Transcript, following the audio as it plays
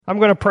I'm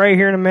going to pray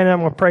here in a minute.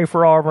 I'm going to pray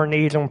for all of our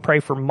needs. I'm going to pray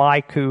for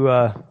Mike, who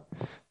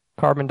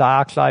carbon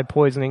dioxide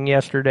poisoning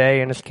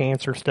yesterday and his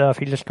cancer stuff.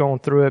 He's just going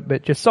through it.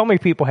 But just so many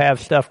people have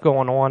stuff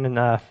going on.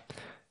 And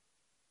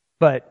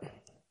but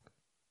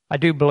I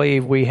do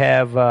believe we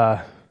have,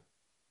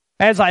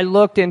 as I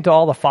looked into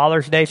all the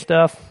Father's Day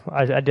stuff,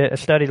 I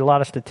studied a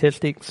lot of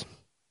statistics.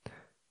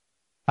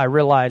 I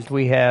realized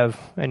we have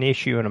an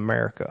issue in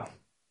America.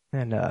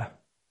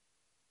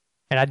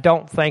 And I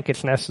don't think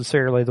it's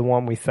necessarily the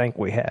one we think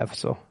we have.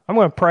 So I'm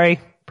going to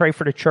pray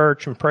for the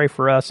church and pray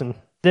for us. And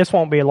this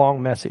won't be a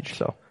long message.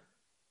 So,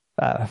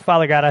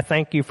 Father God, I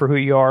thank you for who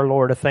you are,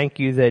 Lord. I thank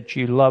you that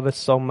you love us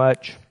so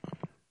much.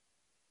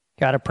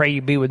 God, I pray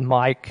you be with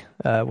Mike,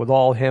 with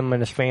all him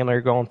and his family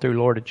are going through,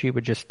 Lord, that you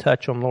would just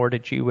touch them, Lord,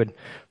 that you would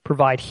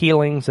provide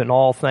healings in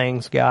all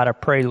things. God, I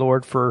pray,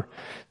 Lord, for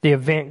the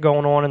event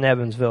going on in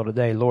Evansville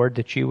today, Lord,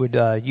 that you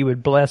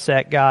would bless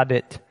that, God,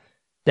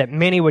 that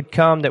many would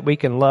come that we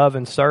can love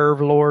and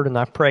serve, Lord. And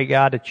I pray,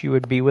 God, that you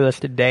would be with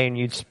us today and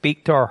you'd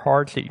speak to our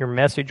hearts, that your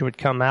message would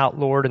come out,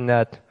 Lord, and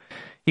that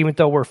even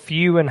though we're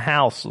few in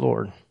house,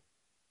 Lord,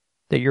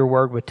 that your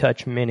word would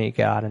touch many,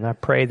 God. And I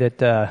pray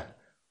that,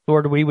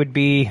 Lord, we would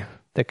be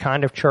the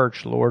kind of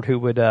church, Lord, who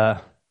would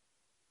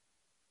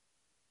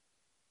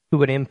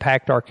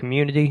impact our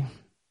community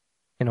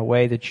in a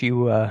way that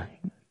you're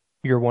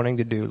wanting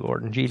to do,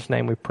 Lord. In Jesus'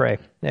 name we pray.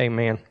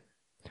 Amen.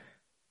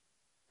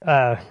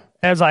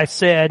 As I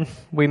said,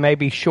 we may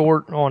be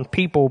short on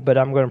people, but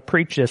I'm going to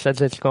preach this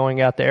as it's going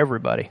out to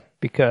everybody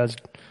because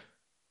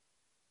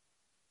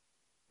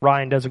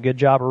Ryan does a good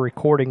job of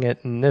recording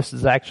it, and this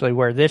is actually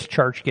where this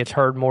church gets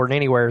heard more than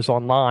anywhere is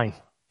online,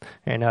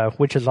 and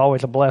which is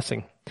always a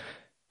blessing.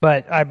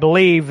 But I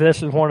believe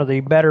this is one of the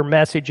better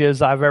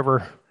messages I've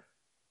ever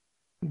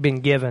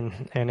been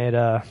given, and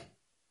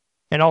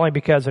and only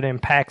because it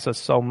impacts us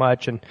so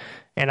much. And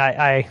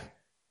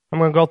I'm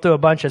going to go through a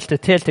bunch of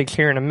statistics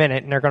here in a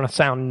minute, and they're going to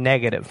sound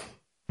negative.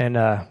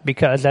 And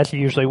because that's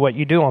usually what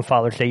you do on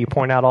Father's Day, you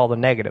point out all the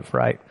negative,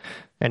 right?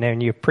 And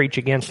then you preach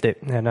against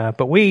it. And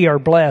but we are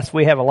blessed.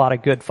 We have a lot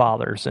of good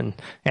fathers, and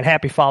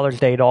happy Father's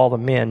Day to all the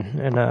men.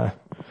 And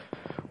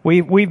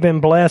we've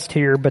been blessed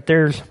here, but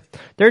there's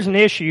an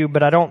issue,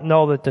 but I don't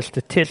know that the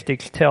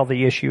statistics tell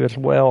the issue as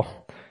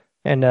well.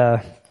 And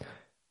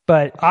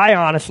but I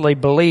honestly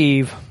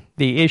believe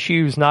the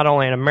issues not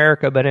only in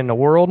America but in the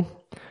world,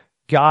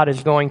 God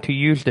is going to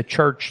use the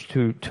church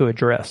to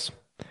address.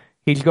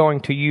 He's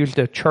going to use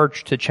the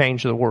church to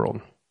change the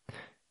world.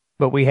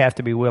 But we have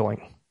to be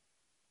willing.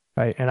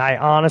 Right? And I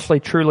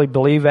honestly, truly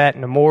believe that.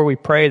 And the more we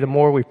pray, the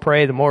more we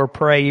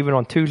pray, even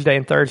on Tuesday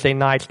and Thursday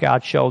nights,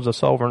 God shows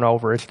us over and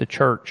over. It's the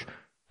church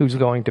who's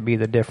going to be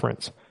the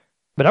difference.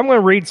 But I'm going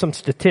to read some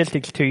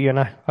statistics to you. And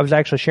I was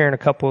actually sharing a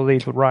couple of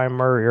these with Ryan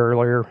Murray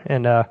earlier.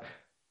 And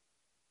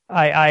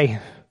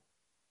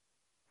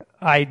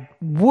I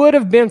would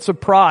have been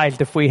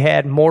surprised if we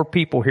had more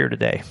people here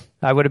today.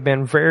 I would have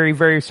been very,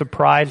 very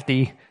surprised.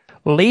 The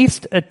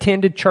least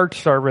attended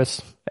church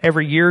service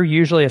every year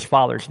usually is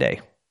Father's Day.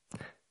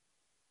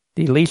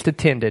 The least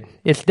attended.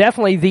 It's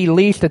definitely the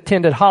least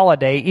attended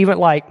holiday. Even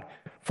like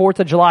 4th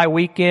of July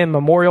weekend,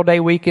 Memorial Day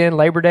weekend,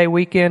 Labor Day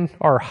weekend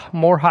are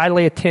more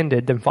highly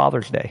attended than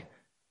Father's Day,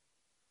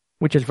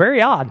 which is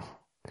very odd.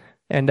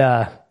 And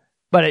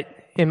but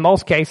in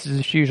most cases,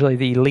 it's usually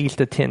the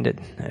least attended.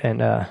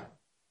 And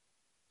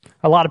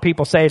a lot of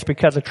people say it's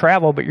because of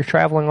travel, but you're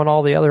traveling on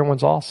all the other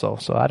ones also.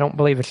 So I don't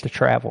believe it's the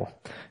travel.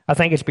 I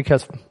think it's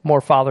because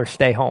more fathers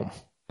stay home.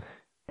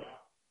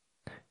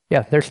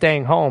 Yeah, they're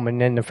staying home,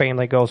 and then the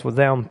family goes with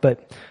them.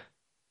 But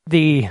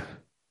the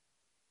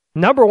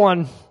number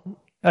one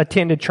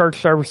attended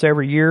church service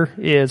every year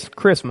is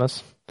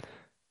Christmas,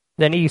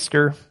 then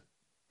Easter,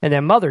 and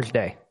then Mother's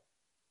Day.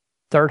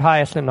 Third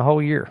highest in the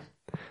whole year.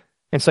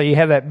 And so you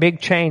have that big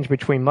change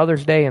between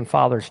Mother's Day and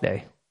Father's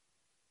Day.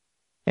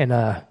 And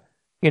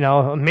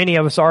many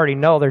of us already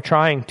know they're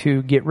trying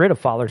to get rid of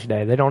Father's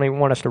Day. They don't even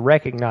want us to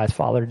recognize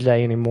Father's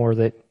Day anymore.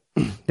 That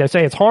they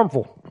say it's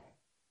harmful.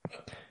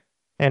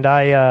 And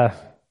I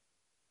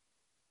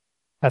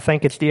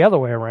think it's the other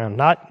way around.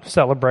 Not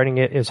celebrating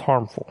it is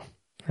harmful.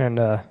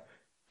 And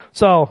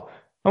so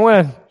I'm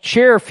going to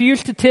share a few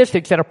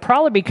statistics that'll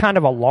probably be kind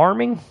of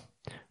alarming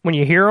when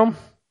you hear them.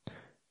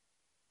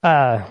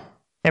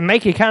 And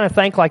make you kind of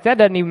think like that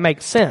doesn't even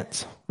make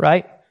sense,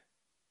 right?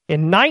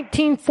 In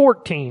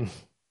 1914,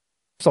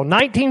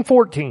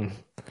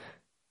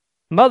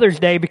 Mother's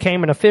Day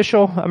became an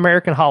official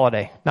American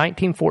holiday,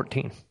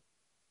 1914.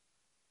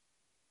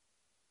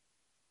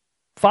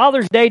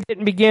 Father's Day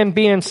didn't begin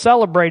being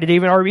celebrated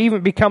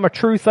even become a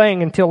true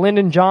thing until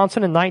Lyndon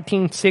Johnson in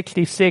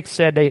 1966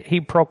 said that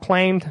he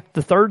proclaimed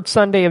the third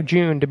Sunday of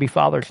June to be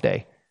Father's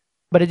Day.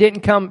 But it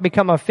didn't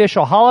become an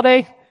official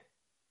holiday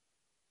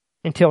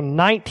until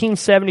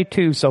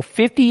 1972. So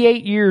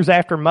 58 years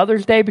after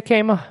Mother's Day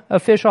became an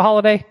official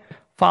holiday,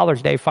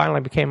 Father's Day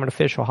finally became an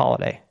official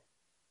holiday.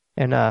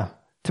 And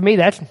to me,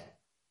 it's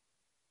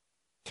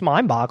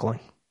mind-boggling.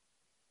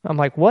 I'm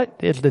like, what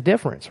is the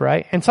difference,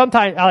 right? And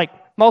sometimes,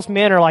 most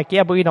men are like,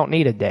 yeah, but we don't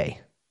need a day.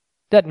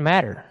 Doesn't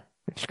matter.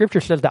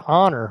 Scripture says to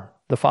honor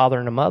the father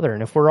and the mother.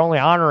 And if we're only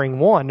honoring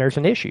one, there's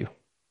an issue,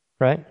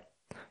 right?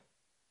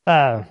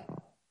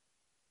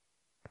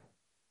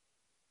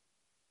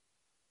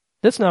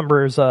 This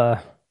number is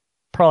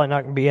probably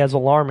not going to be as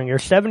alarming.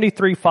 There's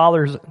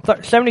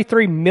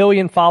 73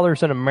 million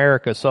fathers in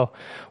America. So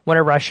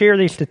whenever I share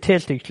these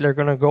statistics, they're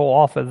going to go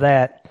off of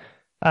that.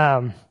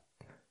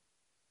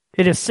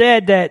 It is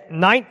said that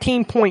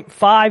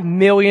 19.5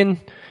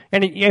 million,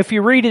 and if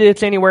you read it,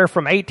 it's anywhere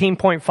from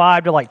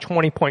 18.5 to like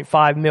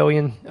 20.5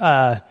 million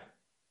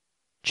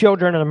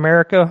children in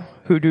America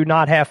who do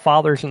not have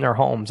fathers in their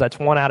homes. That's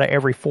 1 out of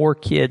every 4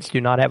 kids do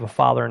not have a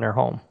father in their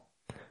home.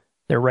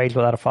 They're raised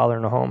without a father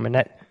in the home.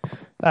 And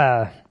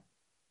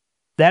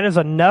that is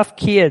enough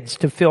kids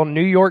to fill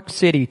New York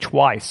City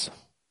twice.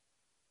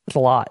 That's a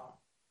lot.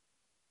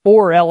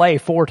 Or LA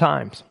 4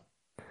 times.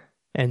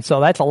 And so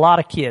that's a lot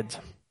of kids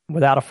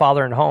without a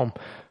father in the home.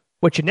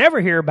 What you never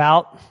hear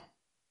about,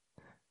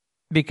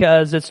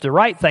 because it's the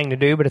right thing to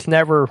do, but it's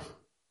never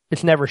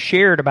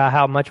shared about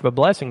how much of a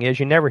blessing it is.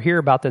 You never hear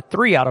about the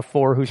 3 out of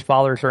 4 whose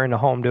fathers are in the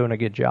home doing a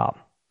good job.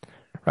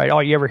 Right?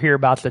 All you ever hear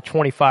about is the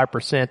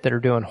 25% that are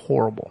doing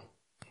horrible.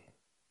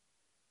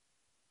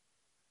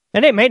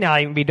 And they may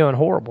not even be doing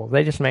horrible.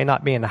 They just may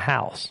not be in the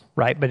house,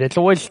 right? But it's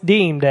always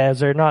deemed as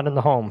they're not in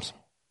the homes.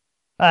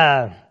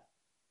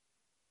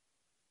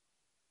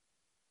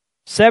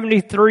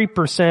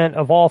 73%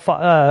 of all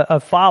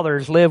of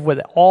fathers live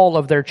with all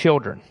of their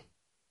children.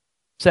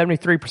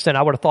 73%.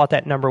 I would have thought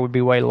that number would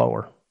be way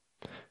lower.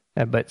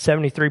 But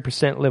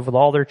 73% live with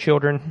all their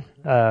children.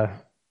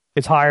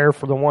 It's higher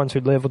for the ones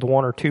who live with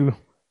 1 or 2.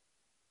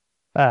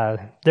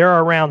 There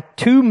are around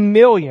 2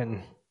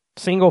 million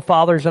single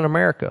fathers in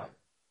America.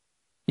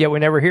 Yet we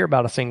never hear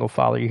about a single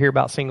father. You hear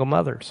about single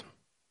mothers,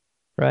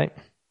 right?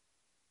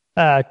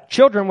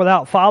 Children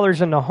without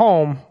fathers in the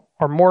home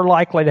are more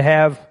likely to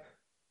have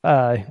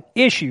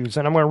issues.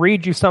 And I'm going to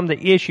read you some of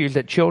the issues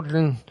that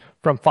children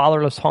from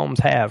fatherless homes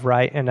have,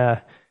 right? And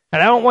I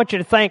don't want you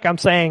to think I'm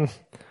saying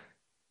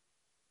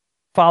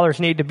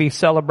fathers need to be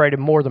celebrated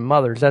more than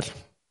mothers. That's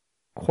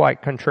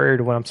quite contrary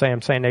to what I'm saying.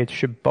 I'm saying they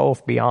should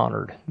both be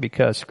honored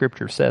because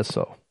Scripture says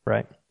so,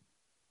 right?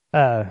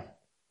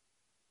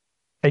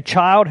 A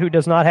child who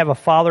does not have a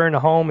father in the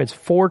home is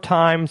 4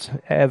 times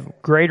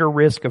have greater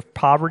risk of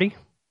poverty,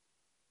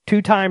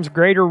 2 times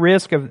greater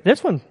risk of,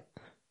 this one,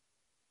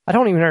 I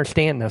don't even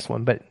understand this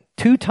one, but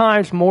 2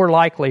 times more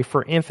likely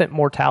for infant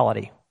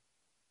mortality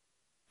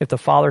if the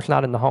father's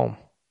not in the home.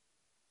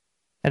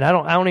 And I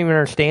don't even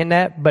understand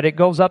that, but it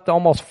goes up to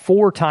almost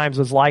 4 times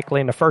as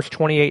likely in the first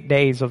 28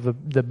 days of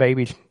the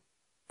baby's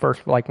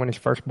first, like when he's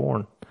first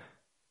born.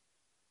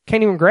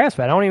 Can't even grasp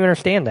that. I don't even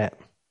understand that.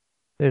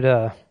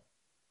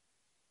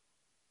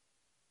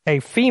 A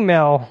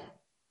female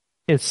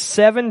is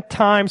 7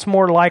 times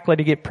more likely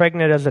to get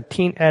pregnant as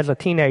a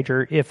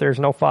teenager if there's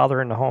no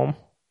father in the home.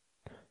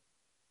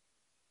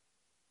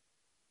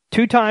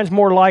 2 times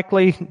more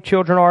likely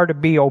children are to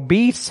be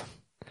obese.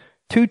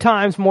 2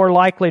 times more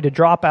likely to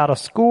drop out of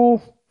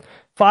school.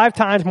 5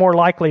 times more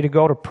likely to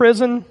go to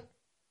prison.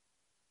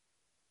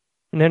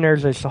 And then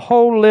there's this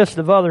whole list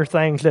of other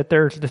things that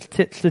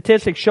the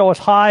statistics show us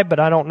high, but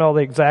I don't know the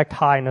exact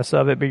highness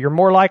of it. But they're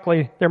more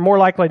likely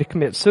to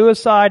commit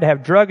suicide,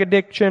 have drug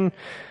addiction,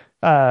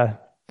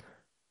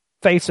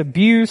 face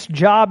abuse,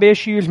 job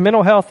issues,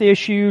 mental health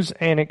issues,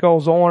 and it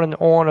goes on and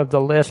on of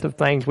the list of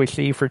things we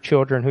see for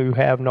children who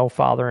have no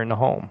father in the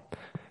home.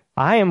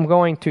 I am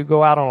going to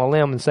go out on a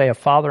limb and say a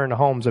father in the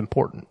home is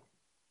important,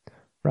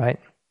 right?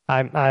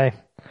 I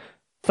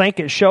think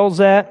it shows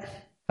that.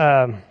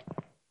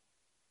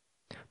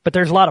 But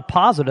there's a lot of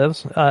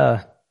positives.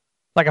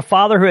 Like a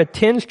father who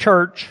attends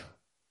church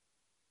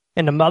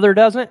and the mother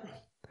doesn't,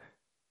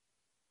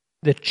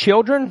 the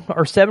children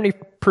are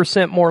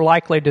 70% more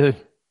likely to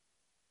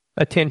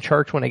attend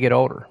church when they get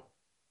older.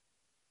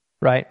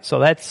 Right? So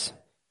that's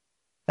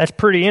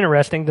pretty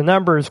interesting. The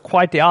number is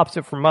quite the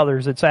opposite for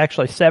mothers. It's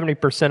actually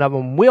 70% of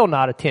them will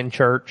not attend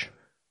church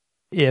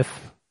if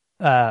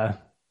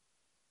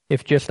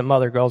just the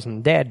mother goes and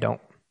the dad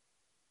don't.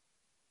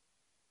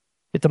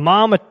 If the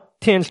mom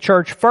attends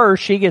church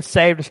first, she gets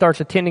saved and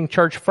starts attending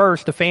church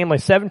first, the family,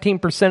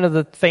 17% of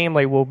the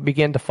family will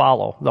begin to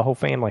follow. The whole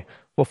family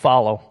will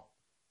follow.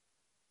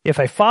 If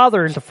a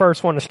father is the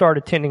first one to start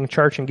attending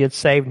church and gets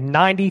saved,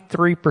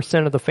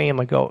 93% of the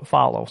family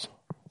follows.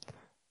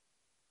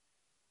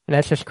 And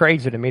that's just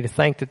crazy to me to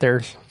think that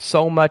there's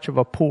so much of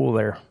a pool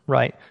there,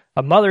 right?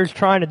 A mother's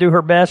trying to do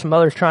her best, a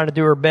mother's trying to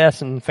do her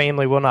best, and the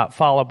family will not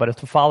follow. But if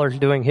the father's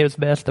doing his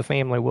best, the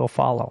family will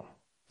follow.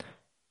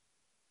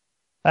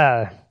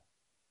 And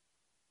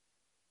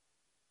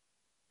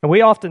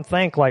we often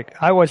think I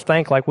always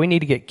think we need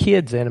to get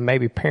kids in and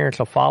maybe parents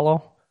will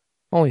follow.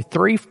 Only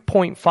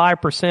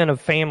 3.5%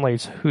 of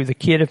families who the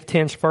kid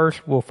attends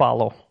first will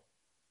follow.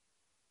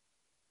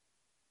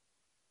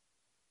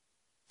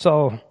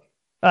 So,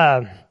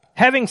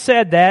 having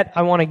said that,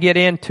 I want to get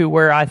into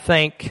where I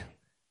think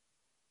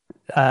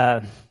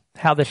how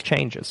this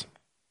changes,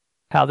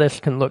 how this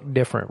can look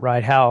different,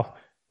 right? How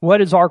what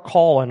is our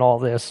call in all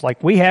this?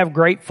 Like, we have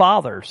great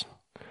fathers,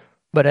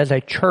 but as a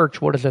church,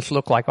 what does this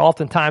look like?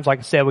 Oftentimes, like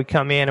I said, we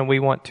come in and we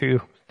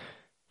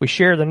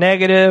share the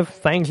negative,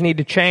 things need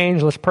to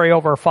change, let's pray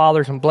over our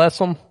fathers and bless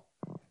them.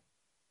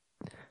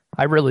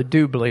 I really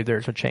do believe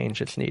there's a change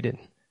that's needed.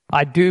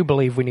 I do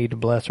believe we need to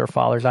bless our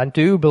fathers. I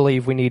do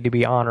believe we need to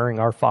be honoring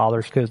our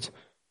fathers because,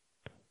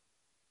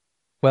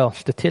 well,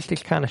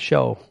 statistics kind of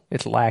show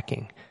it's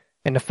lacking.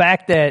 And the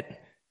fact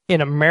that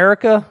in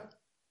America,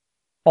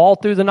 all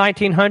through the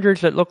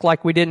 1900s, it looked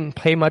like we didn't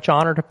pay much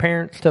honor to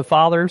parents, to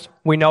fathers.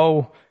 We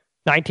know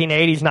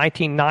 1980s,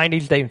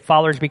 1990s,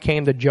 fathers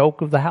became the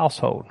joke of the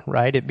household,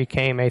 right? It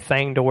became a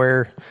thing to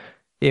where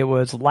it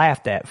was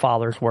laughed at,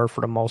 fathers were for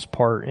the most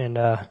part. And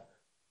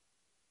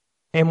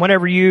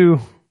whenever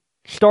you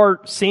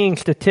start seeing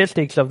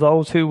statistics of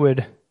those who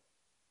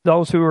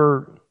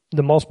are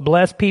the most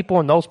blessed people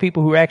and those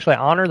people who actually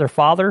honor their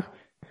father,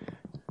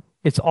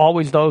 it's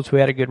always those who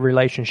had a good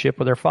relationship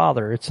with their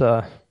father.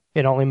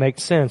 It only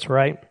makes sense,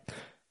 right?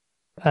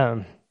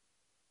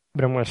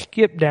 But I'm going to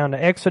skip down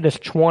to Exodus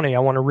 20. I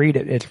want to read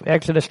it.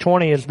 Exodus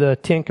 20 is the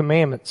Ten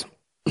Commandments.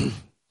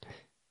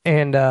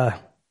 And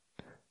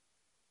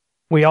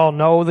we all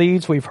know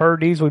these. We've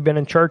heard these. We've been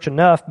in church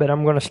enough, but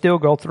I'm going to still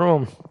go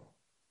through them.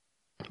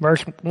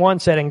 Verse 1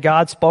 said, "And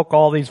God spoke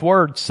all these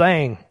words,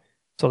 saying,"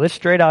 so this is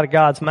straight out of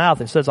God's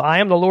mouth. It says, "I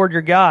am the Lord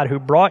your God, who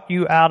brought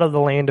you out of the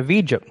land of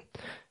Egypt,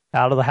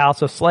 out of the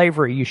house of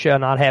slavery. You shall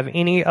not have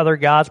any other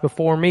gods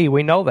before me."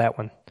 We know that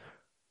one,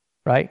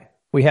 right?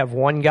 We have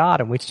one God,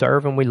 and we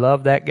serve and we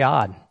love that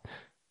God.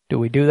 Do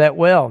we do that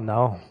well?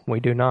 No, we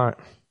do not.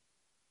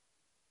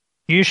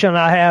 You shall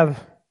not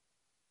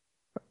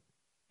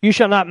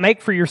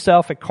make for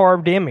yourself a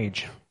carved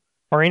image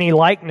or any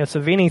likeness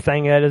of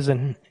anything that is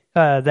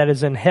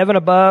in heaven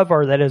above,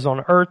 or that is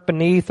on earth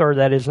beneath, or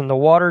that is in the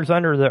waters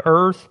under the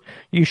earth.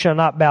 You shall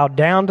not bow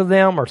down to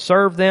them or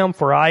serve them,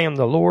 for I am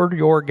the Lord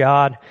your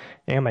God.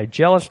 I am a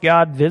jealous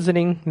God,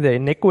 visiting the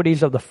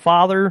iniquities of the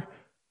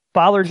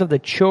fathers of the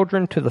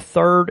children to the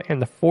third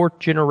and the fourth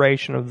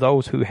generation of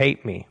those who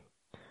hate me,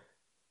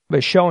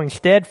 but showing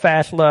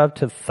steadfast love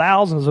to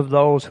thousands of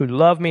those who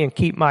love me and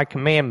keep my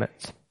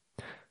commandments.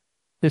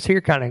 This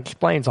here kind of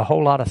explains a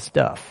whole lot of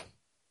stuff.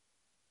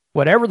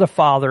 Whatever the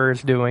father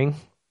is doing,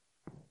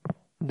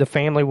 the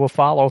family will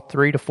follow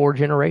 3 to 4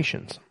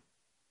 generations,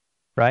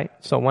 right?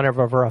 So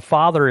whenever a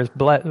father is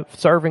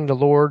serving the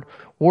Lord,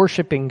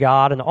 worshiping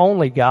God and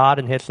only God,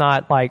 and it's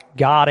not like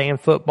God and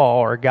football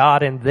or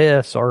God and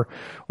this, or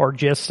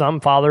just some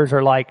fathers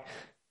are like,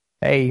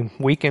 hey,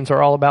 weekends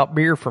are all about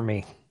beer for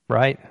me,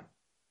 right?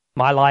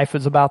 My life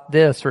is about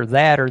this or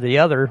that or the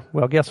other.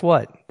 Well, guess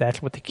what? That's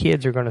what the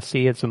kids are going to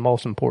see as the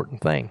most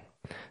important thing.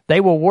 They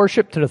will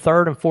worship to the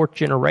 3rd and 4th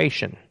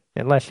generation.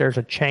 Unless there's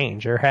a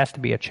change. There has to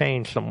be a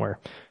change somewhere.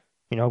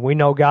 You know, we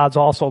know God's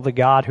also the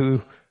God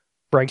who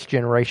breaks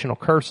generational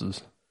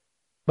curses.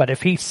 But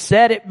if he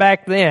said it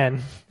back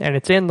then, and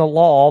it's in the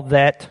law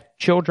that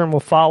children will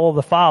follow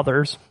the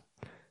fathers,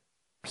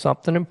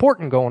 something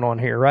important going on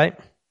here, right?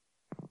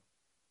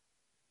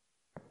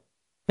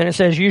 And it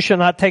says, "You shall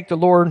not take the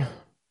Lord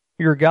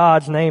your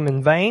God's name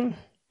in vain,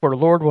 for the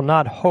Lord will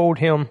not hold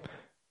him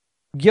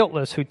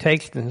guiltless who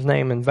takes his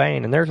name in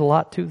vain." And there's a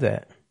lot to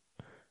that.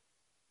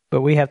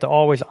 But we have to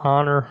always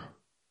honor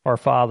our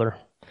father.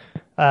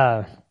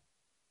 The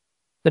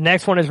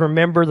next one is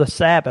remember the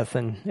Sabbath,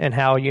 and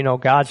how, you know,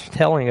 God's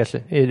telling us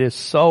it is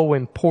so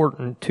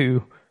important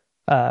to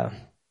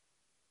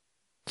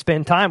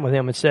spend time with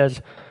him. It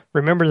says,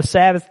 "Remember the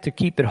Sabbath to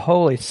keep it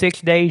holy.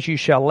 6 days you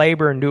shall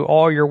labor and do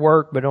all your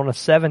work, but on the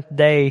 7th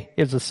day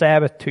is the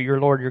Sabbath to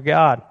your Lord your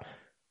God.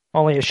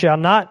 On it you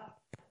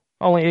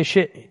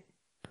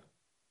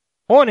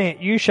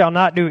shall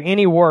not do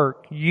any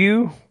work,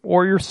 you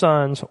or your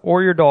sons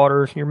or your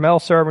daughters, your male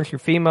servants, your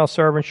female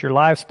servants, your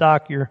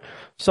livestock, your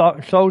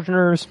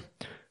sojourners,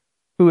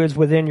 who is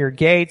within your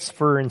gates.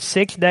 For in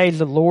 6 days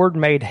the Lord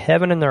made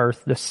heaven and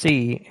earth, the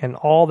sea, and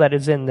all that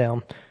is in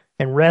them,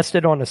 and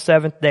rested on the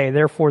 7th day.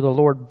 Therefore the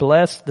Lord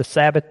blessed the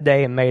Sabbath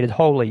day and made it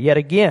holy." Yet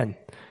again,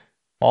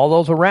 all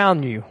those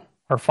around you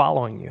are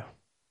following you,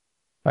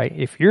 right?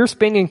 If you're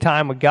spending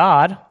time with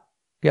God,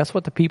 guess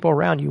what the people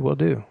around you will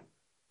do?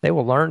 They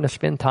will learn to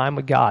spend time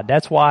with God.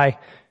 That's why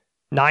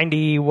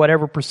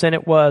 90%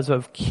 it was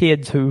of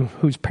kids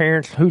whose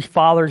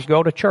fathers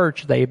go to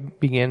church, they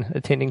begin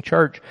attending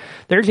church.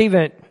 There's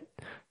even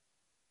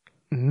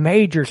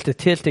major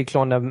statistics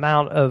on the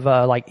amount of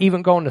like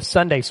even going to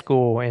Sunday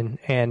school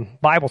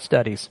and Bible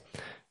studies.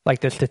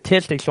 Like the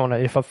statistics on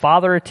it. If a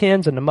father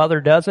attends and the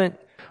mother doesn't,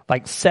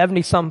 like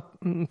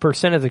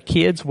 70% of the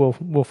kids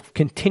will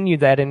continue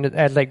that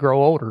as they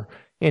grow older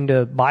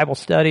into Bible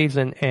studies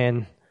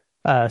and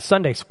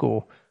Sunday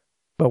school.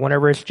 But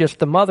whenever it's just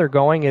the mother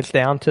going, it's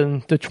down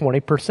to the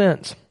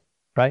 20%,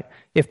 right?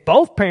 If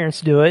both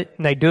parents do it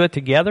and they do it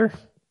together,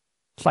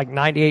 it's like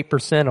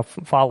 98% of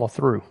follow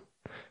through.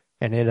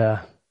 And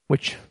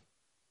which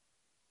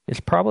is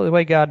probably the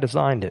way God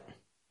designed it.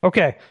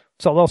 Okay,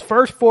 so those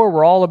first 4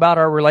 were all about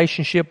our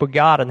relationship with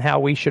God and how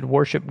we should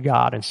worship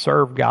God and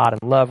serve God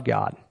and love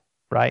God,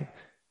 right?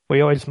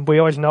 We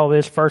always know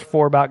this, first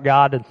 4 about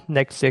God, the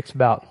next 6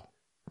 about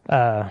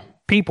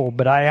people,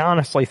 but I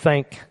honestly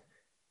think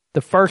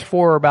the first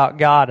 4 are about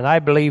God, and I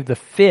believe the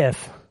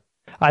 5th,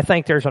 I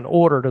think there's an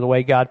order to the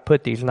way God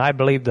put these, and I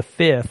believe the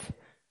 5th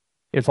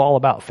is all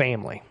about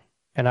family.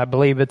 And I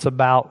believe it's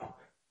about,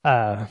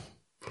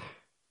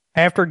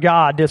 after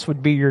God, this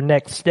would be your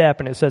next step,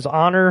 and it says,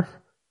 honor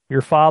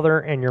your father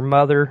and your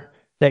mother,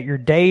 that your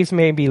days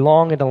may be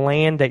long in the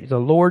land that the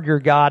Lord your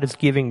God is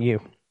giving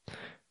you.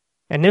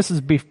 And this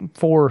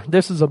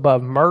is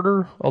above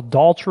murder,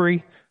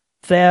 adultery,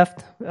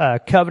 theft,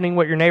 coveting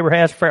what your neighbor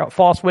has,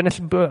 false witness,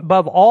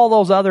 above all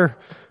those other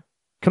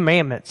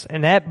commandments.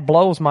 And that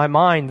blows my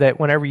mind that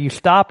whenever you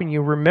stop and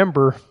you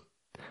remember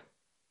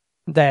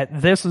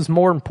that this is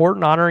more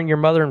important, honoring your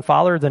mother and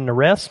father, than the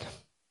rest.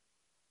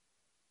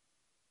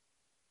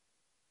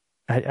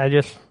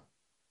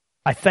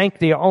 I think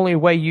the only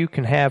way you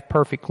can have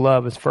perfect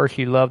love is first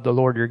you love the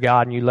Lord your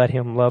God and you let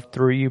Him love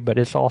through you, but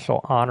it's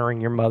also honoring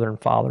your mother and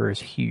father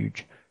is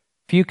huge.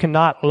 If you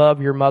cannot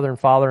love your mother and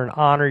father and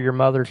honor your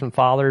mothers and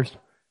fathers,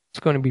 it's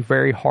going to be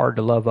very hard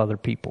to love other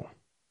people,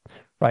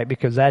 right?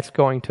 Because that's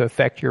going to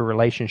affect your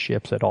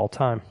relationships at all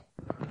time.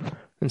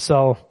 And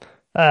so,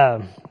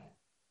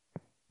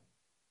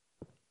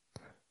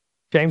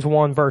 James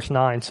 1 verse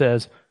 9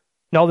 says,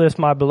 know this,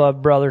 my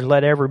beloved brothers,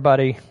 let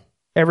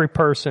every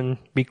person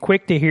be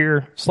quick to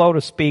hear, slow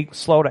to speak,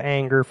 slow to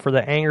anger, for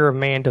the anger of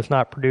man does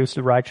not produce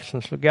the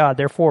righteousness of God.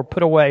 Therefore,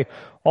 put away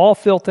all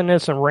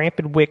filthiness and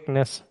rampant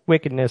wickedness,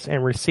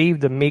 and receive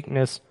the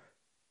meekness,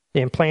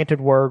 the implanted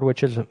word,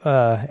 which is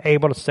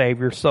able to save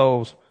your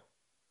souls.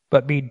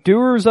 But be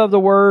doers of the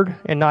word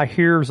and not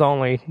hearers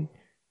only,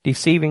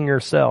 deceiving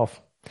yourself.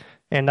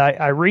 And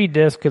I read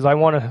this because I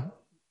want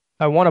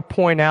to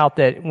point out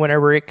that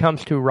whenever it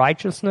comes to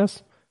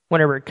righteousness,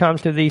 whenever it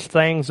comes to these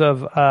things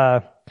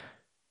of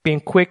being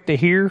quick to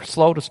hear,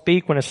 slow to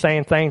speak, when it's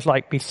saying things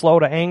like be slow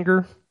to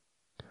anger,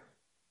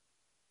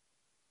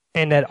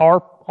 and that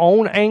our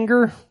own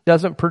anger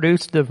doesn't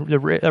produce the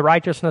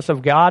righteousness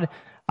of God,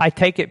 I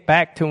take it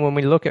back to when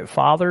we look at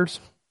fathers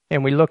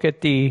and we look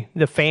at the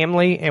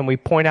family and we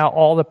point out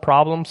all the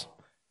problems,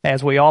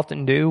 as we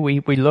often do.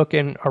 We look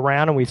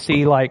around and we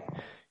see, like,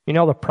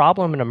 the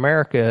problem in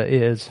America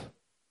is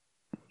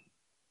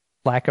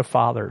lack of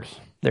fathers.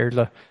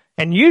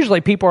 And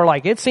usually people are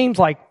like, it seems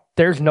like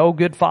there's no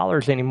good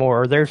fathers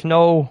anymore, or there's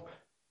no,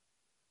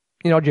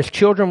 just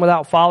children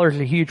without fathers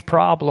is a huge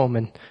problem.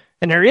 And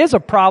there is a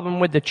problem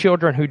with the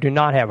children who do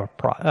not have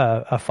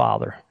a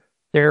father.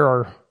 There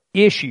are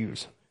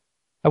issues.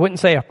 I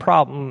wouldn't say a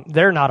problem.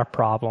 They're not a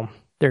problem.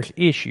 There's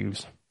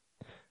issues.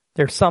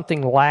 There's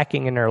something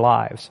lacking in their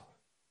lives.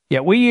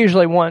 Yet we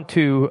usually want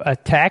to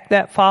attack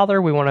that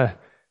father. We want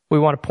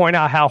to point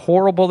out how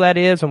horrible that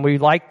is, and we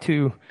like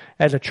to,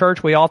 as a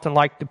church, we often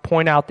like to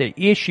point out the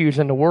issues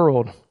in the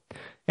world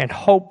and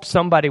hope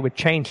somebody would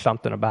change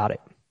something about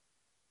it.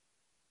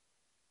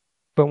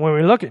 But when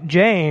we look at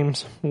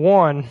James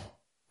 1,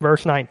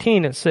 verse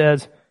 19, it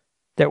says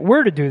that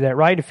we're to do that,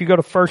 right? If you go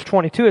to verse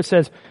 22, it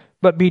says,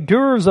 but be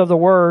doers of the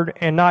word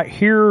and not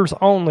hearers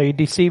only,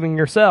 deceiving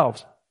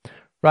yourselves,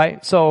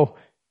 right? So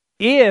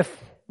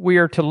if we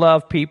are to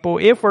love people,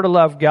 if we're to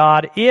love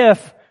God,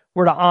 if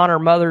we're to honor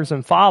mothers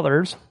and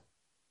fathers,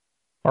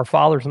 or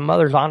fathers and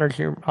mothers, honor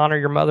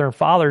your mother and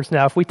fathers.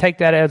 Now, if we take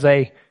that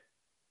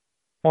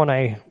on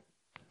a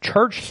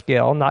church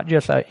scale, not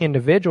just an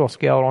individual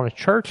scale, on a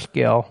church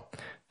scale,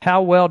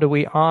 how well do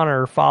we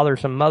honor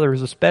fathers and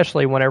mothers,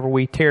 especially whenever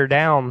we tear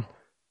down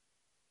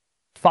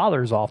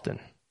fathers often?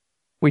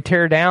 We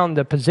tear down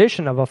the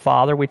position of a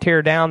father. We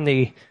tear down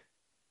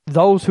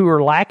those who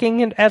are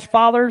lacking as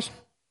fathers.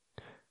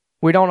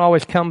 We don't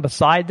always come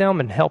beside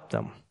them and help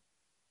them.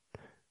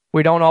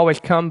 We don't always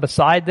come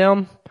beside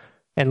them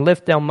and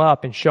lift them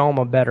up and show them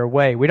a better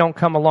way. We don't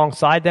come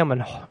alongside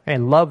them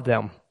and love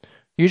them.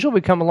 Usually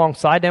we come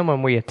alongside them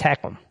when we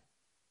attack them.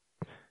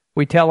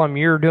 We tell them,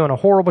 you're doing a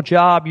horrible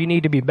job, you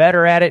need to be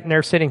better at it, and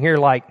they're sitting here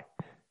like,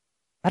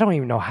 I don't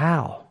even know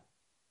how.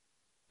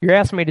 You're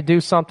asking me to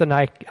do something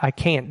I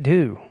can't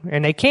do.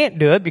 And they can't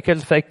do it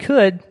because if they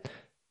could,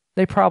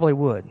 they probably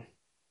would.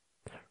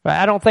 But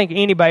I don't think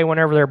anybody,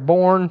 whenever they're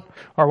born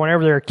or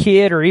whenever they're a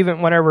kid or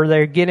even whenever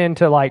they get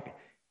into like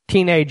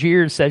teenage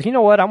years, says, you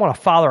know what, I want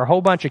to father a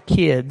whole bunch of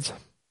kids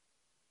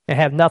and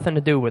have nothing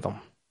to do with them.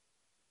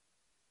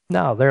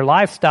 No, their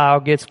lifestyle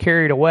gets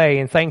carried away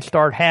and things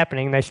start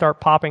happening. They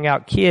start popping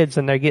out kids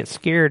and they get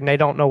scared and they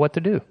don't know what to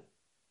do.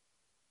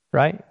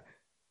 Right?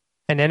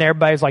 And then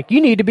everybody's like, you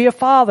need to be a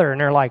father.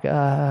 And they're like,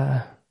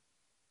 I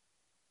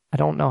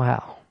don't know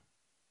how.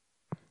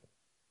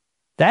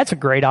 That's a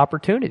great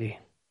opportunity.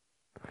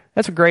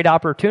 That's a great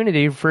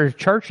opportunity for a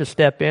church to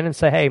step in and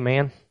say, hey,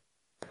 man,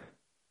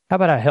 how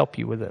about I help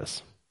you with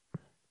this?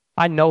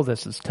 I know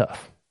this is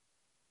tough.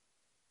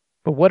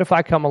 But what if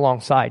I come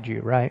alongside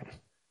you, right?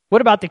 What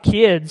about the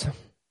kids?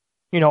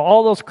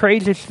 All those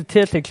crazy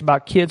statistics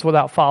about kids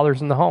without fathers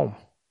in the home.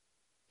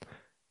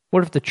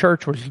 What if the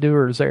church was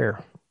doers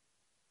there?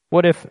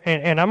 What if,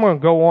 and I'm going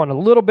to go on a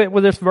little bit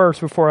with this verse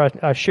before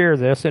I share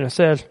this, and it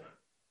says,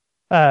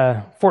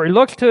 for he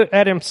looks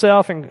at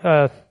himself and,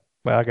 well,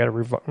 I got to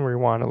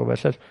rewind a little bit.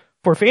 It says,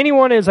 for if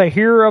anyone is a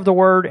hearer of the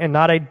word and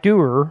not a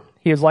doer,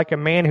 he is like a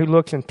man who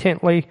looks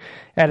intently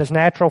at his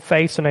natural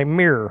face in a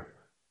mirror.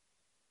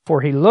 For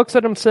he looks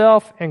at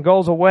himself and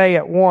goes away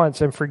at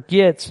once and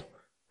forgets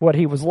what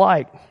he was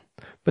like.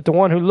 But the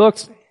one who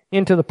looks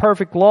into the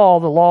perfect law,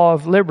 the law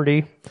of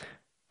liberty,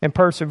 and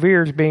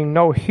perseveres, being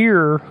no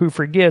hearer who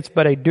forgets,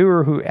 but a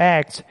doer who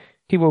acts,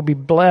 he will be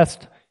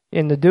blessed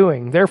in the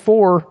doing.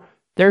 Therefore,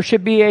 there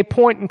should be a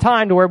point in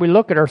time to where we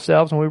look at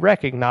ourselves and we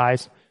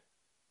recognize,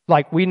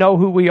 like, we know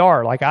who we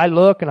are. Like, I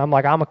look and I'm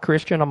like, I'm a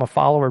Christian, I'm a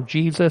follower of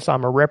Jesus,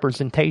 I'm a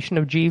representation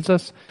of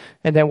Jesus.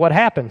 And then what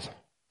happens?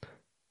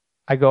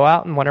 I go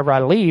out, and whenever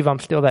I leave, I'm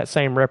still that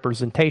same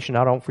representation.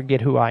 I don't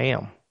forget who I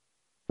am,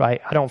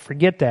 right? I don't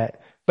forget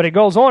that. But it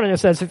goes on and it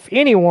says, if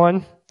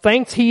anyone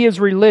thinks he is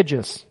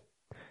religious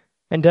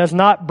and does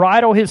not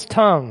bridle his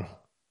tongue,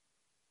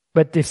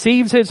 but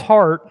deceives his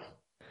heart,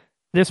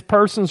 this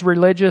person's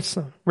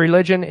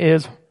religion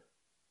is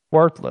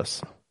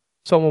worthless.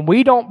 So when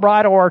we don't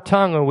bridle our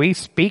tongue and we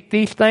speak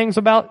these things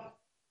about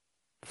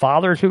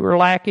fathers who are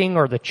lacking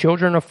or the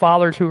children of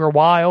fathers who are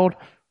wild,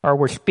 or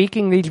we're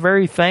speaking these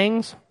very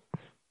things,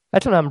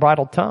 that's an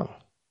unbridled tongue,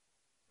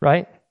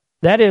 right?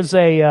 That is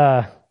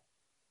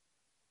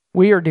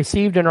we are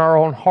deceived in our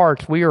own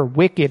hearts. We are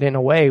wicked in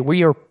a way.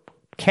 We are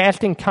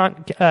casting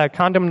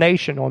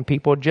condemnation on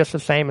people just the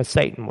same as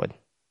Satan would,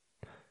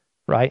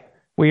 right?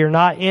 We are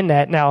not in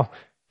that. Now,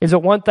 is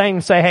it one thing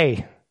to say,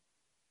 hey,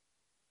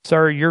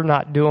 sir, you're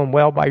not doing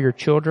well by your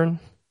children,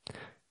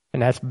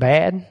 and that's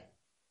bad,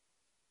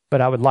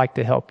 but I would like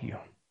to help you,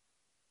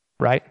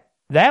 right?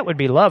 That would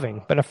be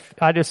loving. But if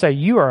I just say,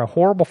 you are a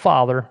horrible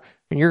father,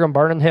 and you're going to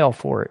burn in hell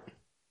for it,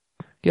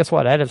 guess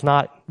what? That is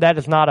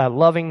not a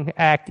loving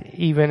act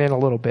even in a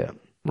little bit,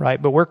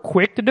 right? But we're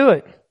quick to do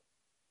it.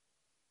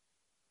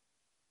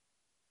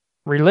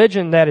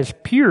 Religion that is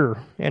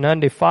pure and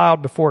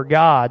undefiled before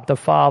God, the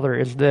Father,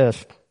 is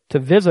this: to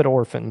visit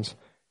orphans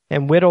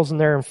and widows in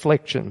their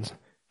afflictions,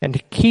 and to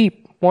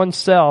keep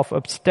oneself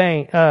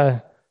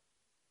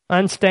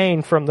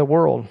unstained from the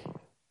world.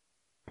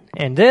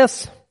 And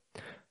this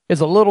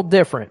is a little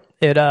different.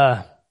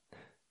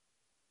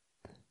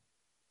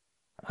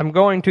 I'm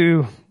going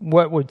to,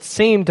 what would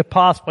seem to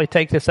possibly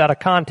take this out of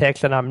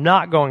context, and I'm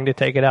not going to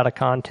take it out of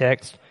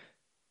context.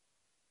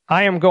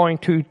 I am going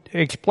to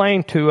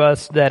explain to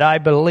us that I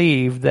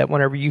believe that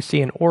whenever you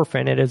see an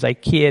orphan, it is a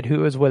kid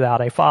who is without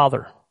a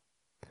father,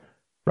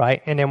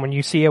 right? And then when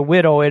you see a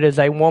widow, it is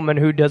a woman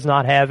who does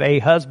not have a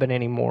husband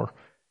anymore.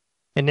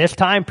 In this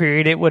time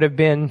period, it would have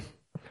been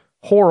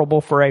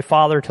horrible for a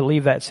father to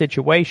leave that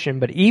situation,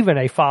 but even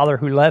a father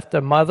who left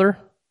a mother,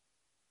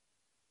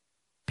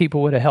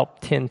 people would have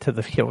helped tend to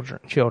the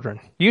children.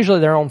 Usually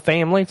their own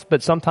families,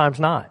 but sometimes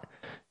not.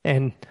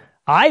 And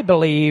I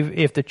believe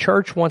if the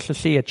church wants to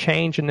see a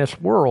change in this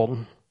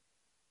world,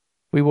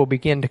 we will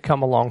begin to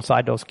come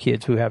alongside those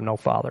kids who have no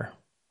father.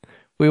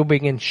 We will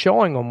begin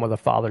showing them what a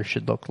father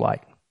should look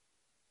like.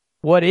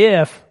 What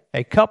if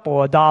a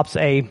couple adopts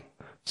a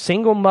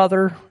single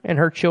mother and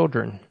her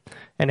children,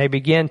 and they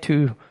begin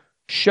to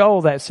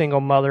show that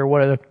single mother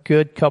what a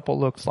good couple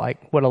looks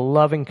like, what a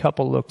loving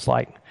couple looks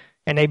like,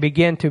 and they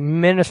begin to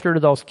minister to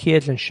those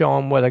kids and show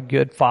them what a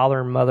good father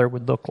and mother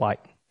would look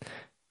like.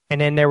 And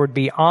then there would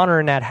be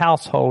honor in that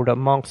household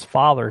amongst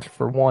fathers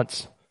for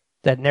once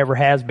that never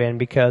has been,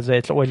 because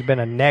it's always been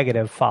a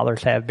negative,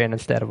 fathers have been,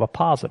 instead of a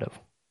positive,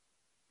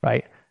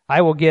 right?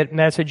 I will get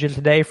messages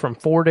today from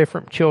 4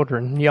 different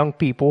children, young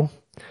people,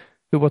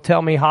 who will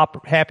tell me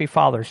Happy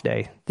Father's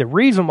Day. The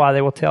reason why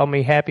they will tell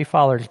me Happy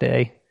Father's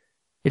Day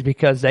is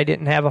because they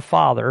didn't have a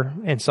father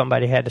and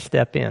somebody had to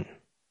step in.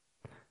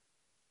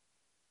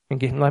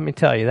 And let me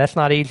tell you, that's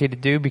not easy to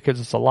do, because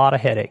it's a lot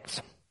of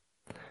headaches.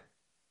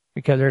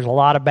 Because there's a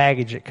lot of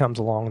baggage that comes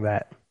along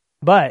that.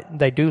 But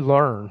they do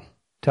learn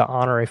to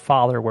honor a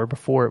father where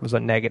before it was a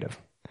negative.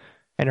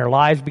 And their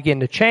lives begin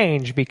to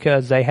change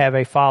because they have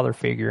a father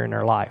figure in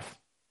their life.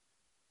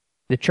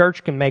 The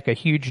church can make a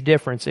huge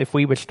difference if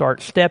we would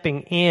start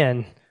stepping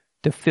in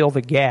to fill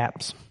the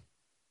gaps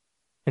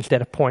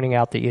instead of pointing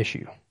out the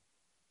issue.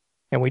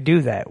 And we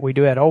do that. We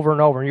do that over and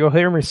over. And you'll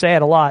hear me say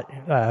it a lot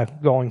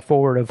going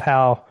forward, of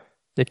how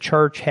the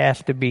church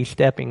has to be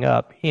stepping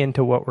up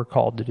into what we're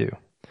called to do.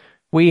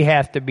 We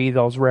have to be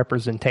those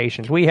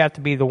representations. We have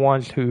to be the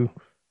ones who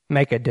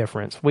make a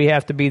difference. We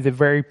have to be the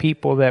very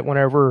people that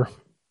whenever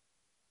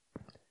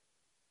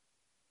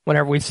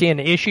we see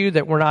an issue,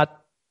 that we're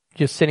not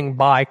just sitting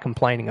by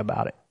complaining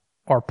about it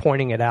or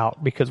pointing it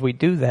out, because we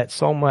do that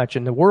so much,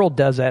 and the world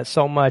does that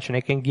so much, and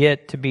it can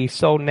get to be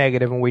so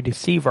negative, and we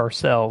deceive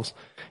ourselves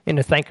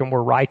into thinking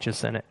we're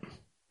righteous in it,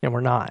 and we're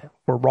not.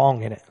 We're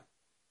wrong in it.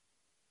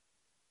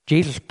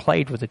 Jesus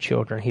played with the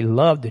children. He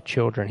loved the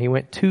children. He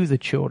went to the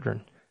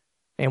children.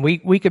 And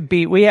we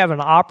have an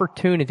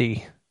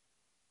opportunity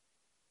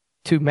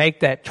to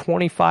make that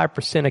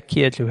 25% of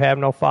kids who have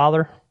no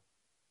father,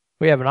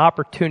 we have an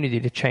opportunity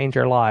to change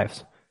their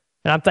lives.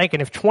 And I'm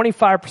thinking if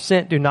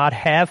 25% do not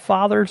have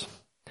fathers,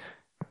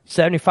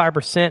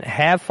 75%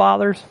 have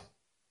fathers,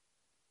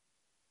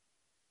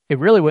 it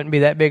really wouldn't be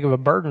that big of a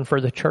burden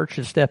for the church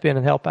to step in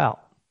and help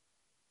out.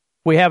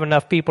 We have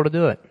enough people to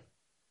do it.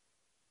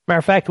 Matter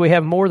of fact, we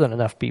have more than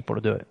enough people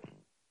to do it.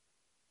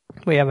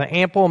 We have an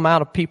ample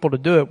amount of people to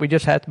do it. We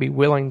just have to be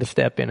willing to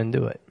step in and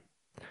do it.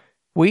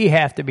 We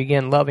have to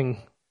begin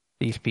loving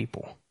these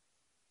people.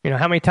 You know,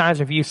 how many times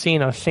have you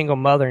seen a single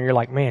mother and you're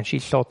like, man,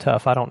 she's so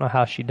tough, I don't know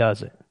how she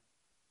does it.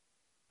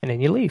 And then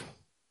you leave.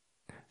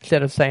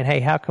 Instead of saying, hey,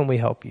 how can we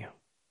help you?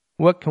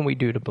 What can we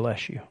do to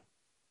bless you?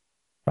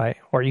 Right?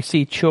 Or you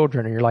see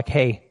children and you're like,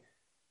 hey,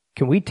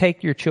 can we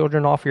take your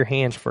children off your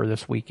hands for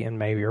this weekend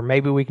maybe? Or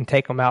maybe we can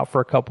take them out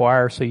for a couple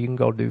hours so you can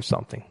go do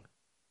something.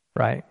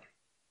 Right?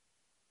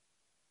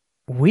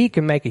 We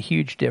can make a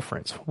huge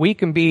difference.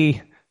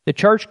 The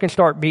church can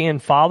start being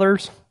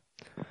fathers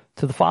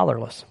to the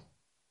fatherless.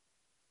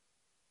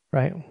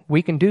 Right?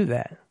 We can do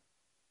that.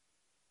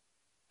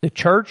 The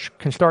church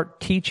can start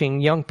teaching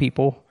young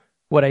people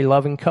what a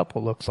loving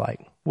couple looks like,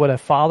 what a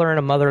father and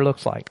a mother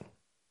looks like.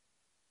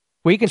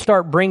 We can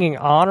start bringing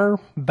honor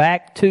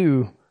back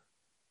to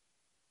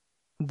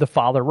the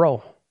father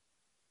role,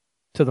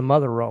 to the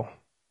mother role,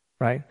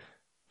 right?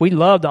 We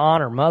love to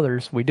honor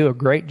mothers. We do a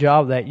great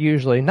job of that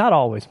usually, not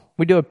always.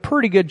 We do a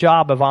pretty good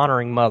job of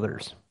honoring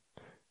mothers.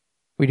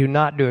 We do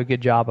not do a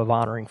good job of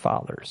honoring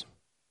fathers.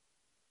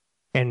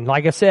 And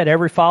like I said,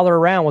 every father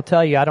around will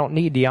tell you, I don't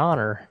need the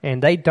honor. And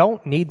they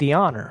don't need the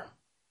honor.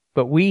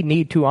 But we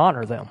need to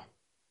honor them.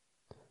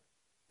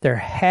 There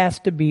has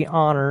to be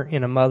honor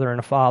in a mother and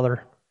a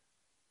father.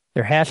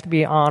 There has to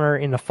be honor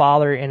in the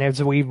father. And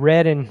as we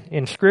read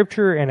in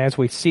Scripture and as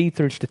we see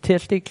through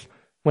statistics,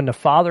 when the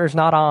father is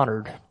not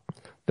honored,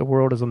 the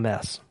world is a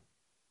mess.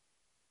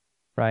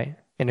 Right?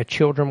 And the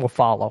children will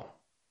follow.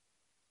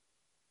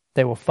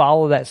 They will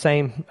follow that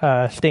same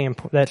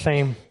standpoint,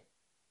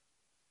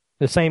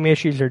 the same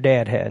issues their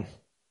dad had.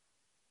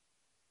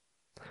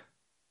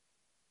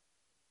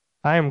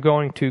 I am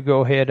going to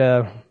go ahead,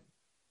 I'm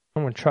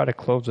going to try to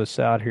close this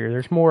out here.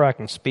 There's more I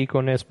can speak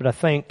on this, but I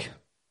think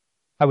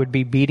I would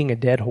be beating a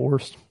dead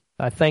horse.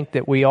 I think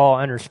that we all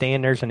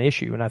understand there's an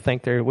issue, and I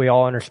think we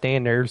all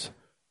understand there's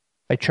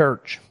a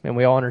church, and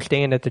we all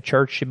understand that the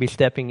church should be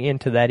stepping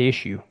into that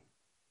issue,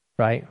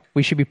 right?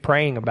 We should be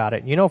praying about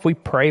it. You know, if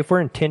we're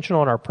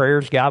intentional in our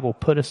prayers, God will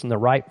put us in the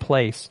right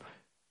place.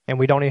 And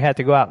we don't even have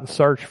to go out and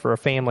search for a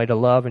family to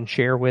love and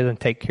share with and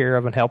take care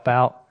of and help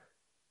out.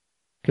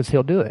 Because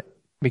He'll do it.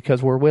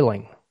 Because we're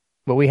willing.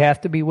 But we have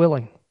to be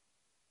willing.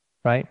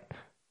 Right?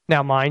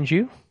 Now, mind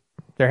you,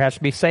 there has to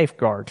be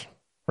safeguards.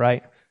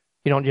 Right?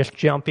 You don't just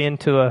jump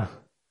into a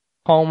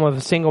home of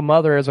a single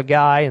mother as a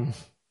guy and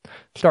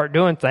start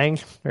doing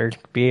things. There can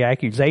be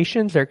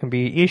accusations. There can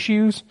be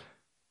issues.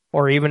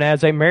 Or even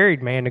as a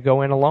married man to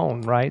go in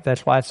alone. Right?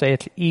 That's why I say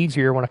it's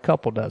easier when a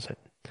couple does it.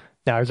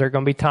 Now, is there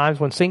going to be times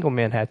when single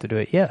men have to do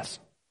it? Yes.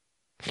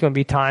 There's going to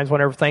be times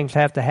whenever things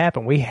have to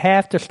happen. We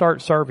have to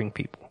start serving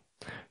people.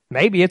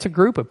 Maybe it's a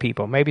group of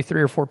people. Maybe 3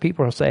 or 4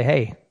 people will say,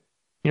 hey,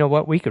 you know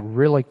what? We can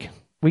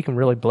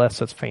really bless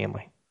this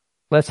family.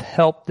 Let's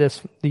help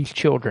these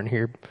children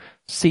here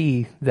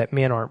see that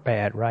men aren't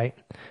bad, right?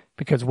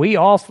 Because we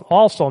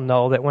also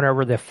know that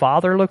whenever the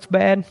father looks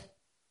bad,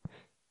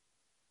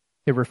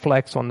 it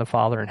reflects on the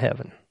Father in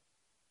heaven.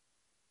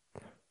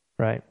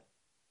 Right?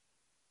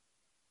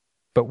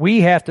 But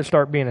we have to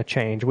start being a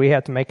change. We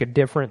have to make a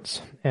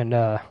difference. And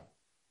I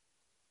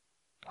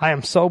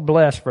am so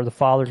blessed for the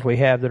fathers we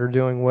have that are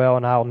doing well,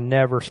 and I'll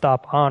never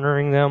stop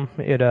honoring them.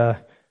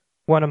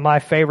 One of my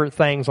favorite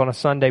things on a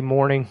Sunday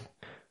morning,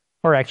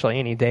 or actually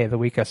any day of the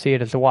week I see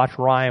it, is to watch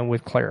Ryan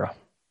with Clara,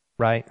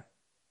 right?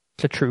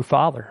 It's a true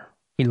father.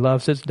 He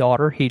loves his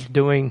daughter. He's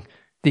doing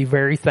the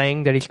very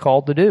thing that he's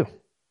called to do.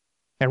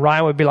 And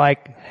Ryan would be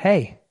like,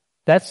 hey,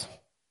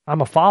 I'm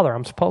a father.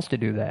 I'm supposed to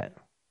do that.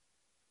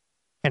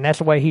 And that's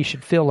the way he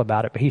should feel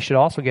about it. But he should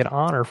also get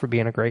honor for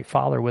being a great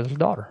father with his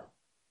daughter.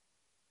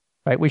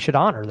 Right? We should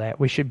honor that.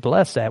 We should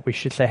bless that. We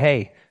should say,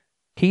 hey,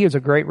 he is a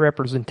great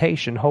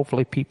representation.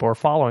 Hopefully people are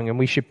following him.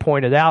 We should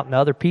point it out and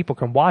other people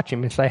can watch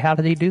him and say, how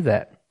did he do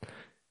that?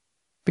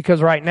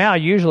 Because right now,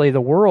 usually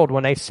the world,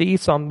 when they see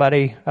when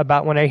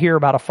they hear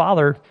about a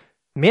father,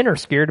 men are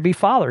scared to be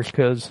fathers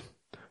because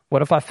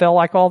what if I fell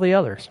like all the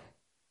others?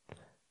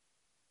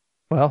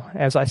 Well,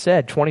 as I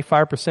said,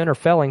 25% are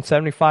failing,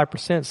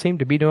 75% seem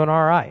to be doing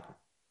all right.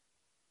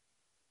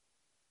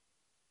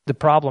 The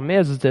problem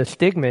is the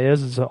stigma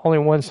is the only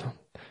ones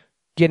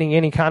getting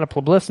any kind of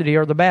publicity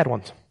are the bad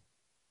ones.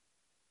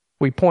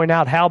 We point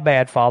out how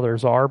bad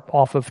fathers are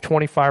off of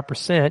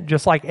 25%,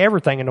 just like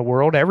everything in the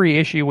world. Every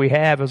issue we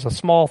have is a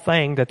small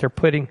thing that they're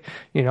putting,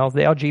 the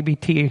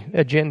LGBT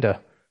agenda.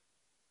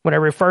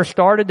 Whenever it first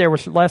started, there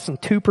was less than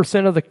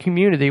 2% of the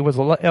community was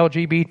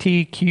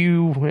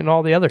LGBTQ and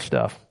all the other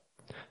stuff.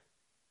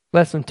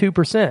 Less than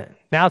 2%.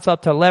 Now it's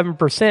up to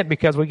 11%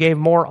 because we gave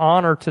more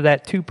honor to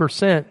that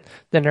 2%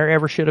 than there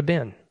ever should have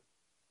been.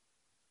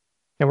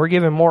 And we're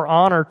giving more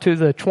honor to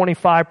the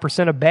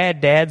 25% of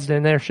bad dads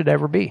than there should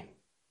ever be.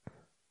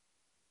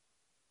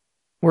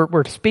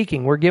 We're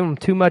speaking. We're giving them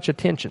too much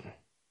attention.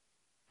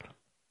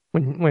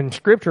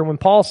 When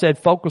Paul said,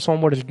 focus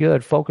on what is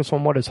good, focus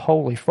on what is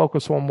holy,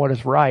 focus on what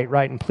is right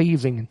and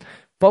pleasing, and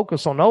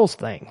focus on those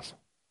things.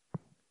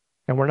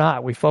 And we're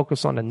not. We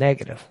focus on the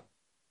negative.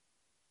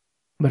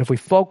 But if we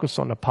focus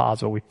on the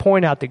positive, we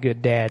point out the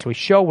good dads, we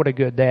show what a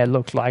good dad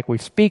looks like, we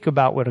speak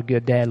about what a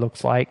good dad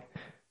looks like,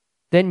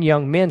 then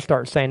young men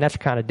start saying, that's the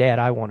kind of dad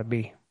I want to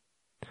be.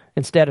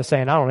 Instead of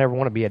saying, I don't ever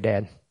want to be a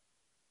dad.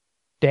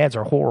 Dads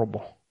are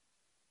horrible.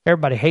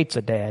 Everybody hates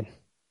a dad.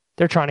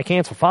 They're trying to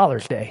cancel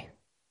Father's Day.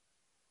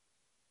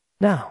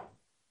 No.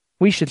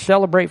 We should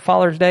celebrate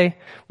Father's Day.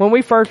 When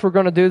we first were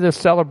going to do this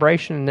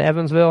celebration in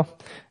Evansville,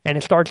 and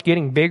it starts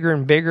getting bigger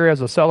and bigger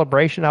as a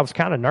celebration, I was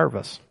kind of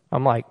nervous.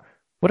 I'm like,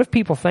 what if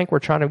people think we're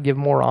trying to give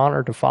more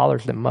honor to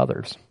fathers than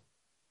mothers?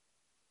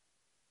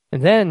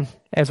 And then,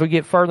 as we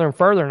get further and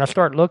further, and I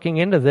start looking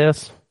into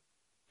this,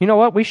 you know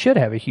what? We should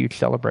have a huge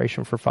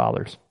celebration for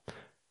fathers.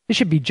 It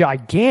should be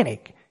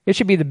gigantic. It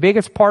should be the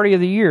biggest party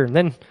of the year. And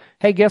then,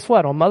 hey, guess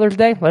what? On Mother's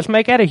Day, let's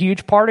make that a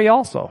huge party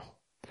also.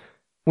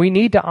 We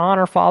need to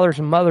honor fathers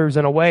and mothers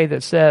in a way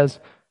that says,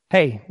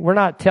 hey, we're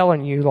not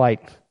telling you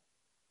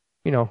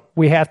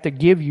we have to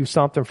give you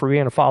something for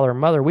being a father and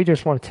mother. We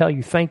just want to tell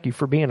you thank you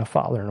for being a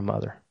father and a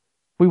mother.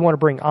 We want to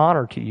bring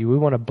honor to you. We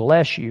want to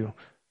bless you.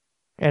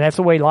 And that's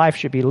the way life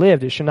should be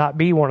lived. It should not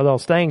be one of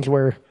those things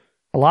where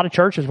a lot of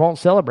churches won't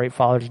celebrate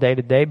Father's Day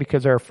today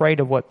because they're afraid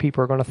of what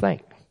people are going to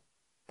think.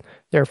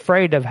 They're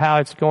afraid of how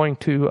it's going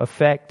to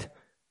affect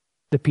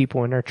the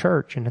people in their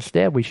church. And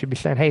instead, we should be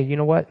saying, hey, you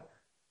know what?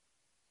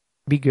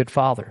 Be good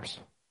fathers.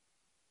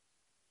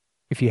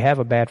 If you have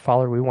a bad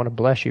father, we want to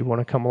bless you. We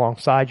want to come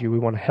alongside you. We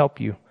want to help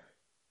you.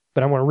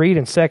 But I want to read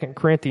in 2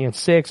 Corinthians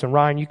 6, and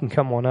Ryan, you can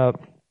come on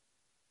up,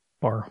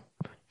 or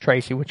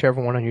Tracy,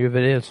 whichever one of you it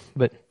is.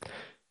 But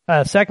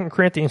 2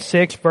 Corinthians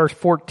 6, verse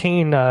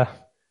 14,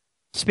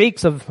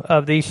 speaks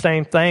of these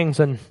same things,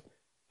 and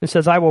it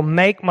says, I will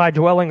make my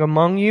dwelling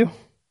among you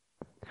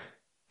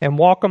and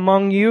walk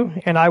among you,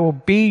 and I will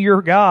be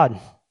your God,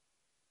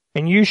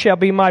 and you shall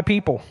be my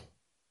people.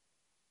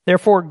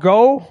 Therefore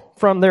go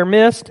from their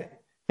midst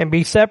and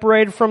be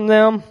separated from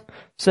them,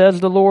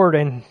 says the Lord,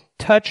 and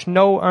touch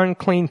no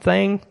unclean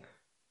thing.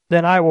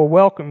 Then I will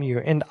welcome you,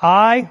 and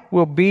I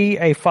will be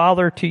a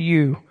father to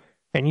you,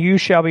 and you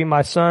shall be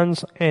my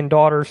sons and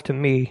daughters to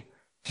me,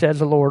 says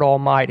the Lord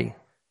Almighty.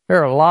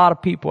 There are a lot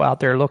of people out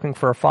there looking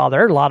for a father.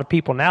 There are a lot of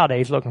people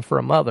nowadays looking for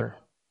a mother,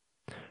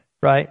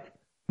 right?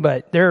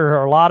 But there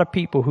are a lot of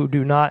people who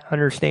do not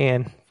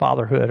understand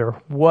fatherhood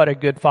or what a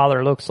good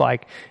father looks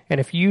like. And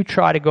if you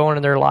try to go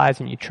into their lives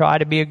and you try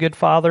to be a good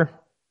father,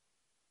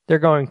 they're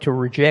going to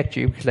reject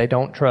you because they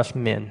don't trust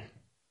men.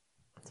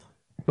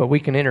 But we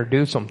can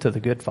introduce them to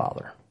the good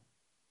father.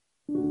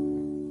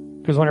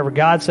 Because whenever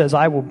God says,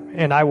 I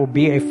will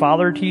be a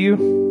father to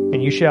you,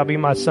 and you shall be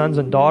my sons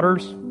and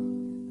daughters,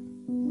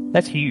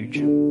 that's huge.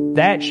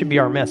 That should be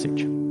our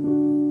message.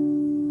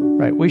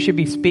 Right? We should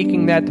be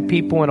speaking that to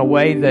people in a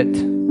way that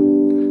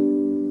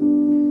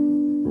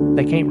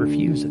they can't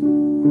refuse it.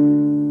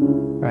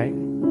 Right?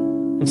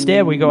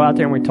 Instead, we go out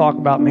there and we talk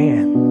about,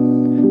 man,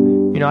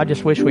 I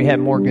just wish we had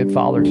more good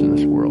fathers in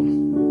this world.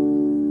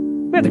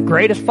 We have the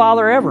greatest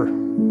father ever.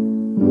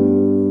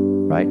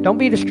 Right? Don't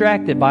be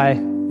distracted by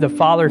the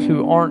fathers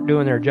who aren't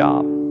doing their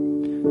job.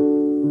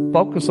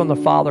 Focus on the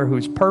father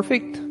who's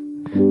perfect,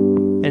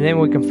 and then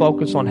we can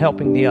focus on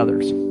helping the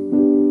others.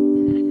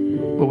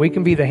 But we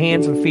can be the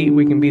hands and feet,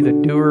 we can be the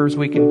doers,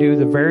 we can do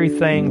the very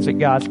things that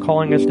God's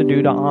calling us to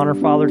do to honor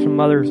fathers and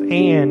mothers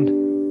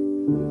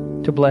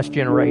and to bless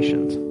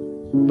generations.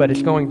 But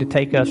it's going to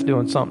take us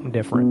doing something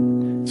different.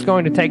 It's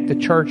going to take the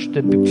church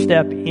to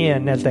step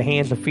in as the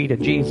hands and feet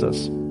of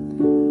Jesus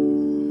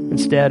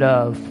instead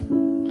of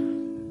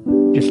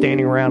just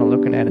standing around and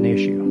looking at an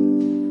issue.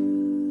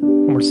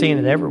 And we're seeing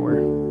it everywhere.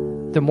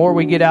 The more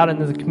we get out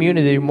into the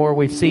community, the more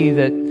we see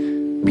that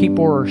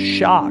people are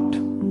shocked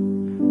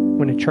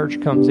when a church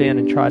comes in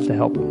and tries to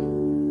help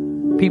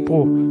them.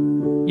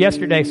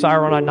 Yesterday,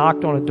 Cyril and I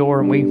knocked on a door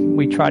and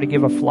we tried to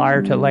give a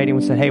flyer to a lady and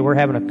we said, hey, we're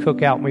having a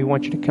cookout and we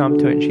want you to come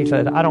to it. And she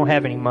said, I don't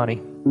have any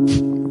money.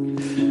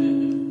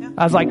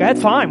 I was like,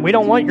 that's fine. We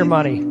don't want your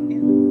money.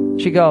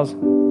 She goes,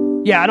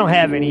 yeah, I don't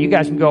have any. You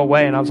guys can go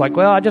away. And I was like,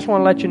 well, I just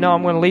want to let you know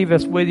I'm going to leave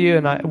this with you.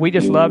 And we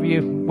just love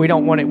you. We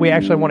don't want it. We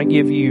actually want to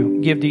give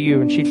to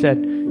you. And she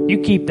said, you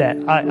keep that.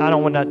 I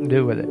don't want nothing to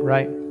do with it,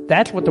 right?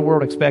 That's what the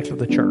world expects of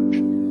the church.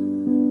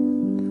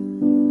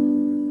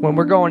 When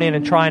we're going in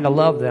and trying to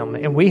love them,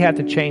 and we have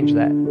to change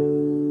that.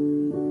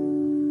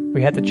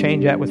 We have to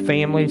change that with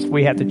families.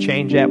 We have to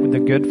change that with the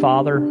good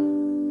father.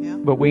 Yeah.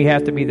 But we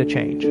have to be the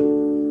change.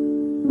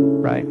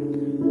 Right?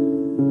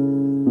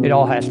 It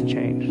all has to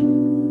change.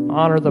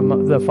 Honor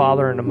the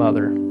father and the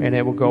mother, and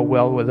it will go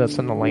well with us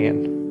in the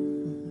land.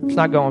 It's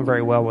not going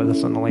very well with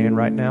us in the land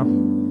right now.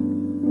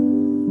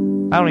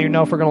 I don't even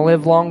know if we're going to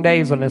live long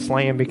days on this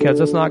land because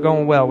it's not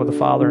going well with the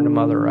father and the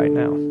mother right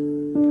now.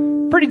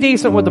 Pretty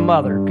decent with the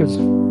mother because,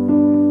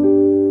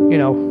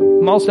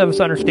 most of us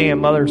understand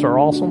mothers are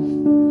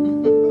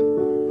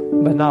awesome.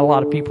 But not a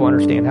lot of people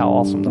understand how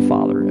awesome the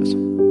Father is,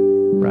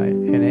 right?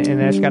 And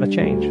that's got to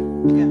change.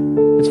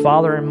 Yeah. It's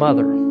father and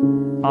mother.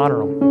 Honor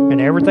them.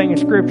 And everything in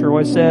Scripture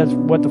always says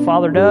what the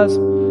Father does,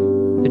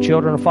 the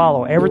children will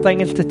follow. Everything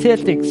in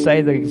statistics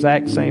say the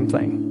exact same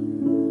thing.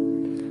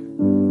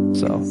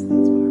 So, That's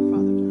what our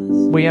Father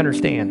does. we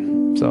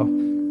understand. So,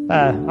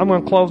 I'm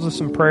going to close with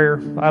some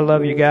prayer. I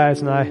love you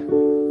guys,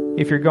 and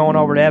if you're going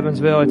over to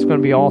Evansville, it's going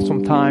to be an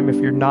awesome time. If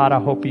you're not, I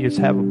hope you just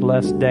have a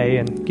blessed day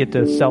and get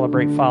to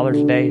celebrate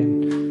Father's Day.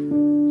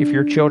 And if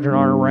your children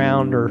aren't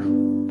around or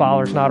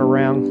Father's not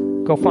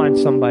around, go find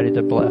somebody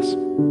to bless.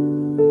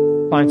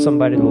 Find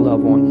somebody to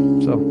love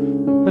on. So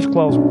let's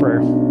close with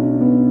prayer.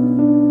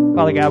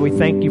 Father God, we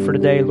thank you for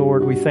today,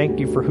 Lord. We thank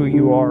you for who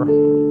you are.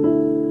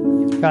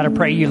 God, I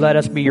pray you let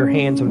us be your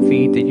hands and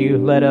feet, that you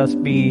let us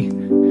be,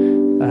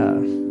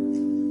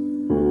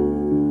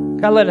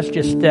 God, let us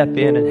just step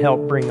in and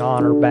help bring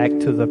honor back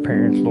to the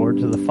parents, Lord,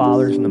 to the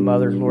fathers and the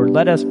mothers, Lord.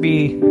 Let us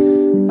be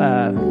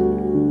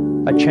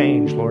a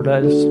change, Lord.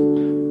 Let us,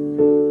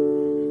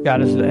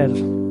 God, as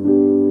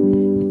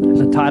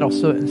the title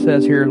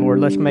says here, Lord,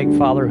 let's make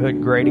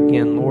fatherhood great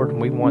again, Lord,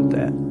 and we want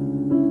that.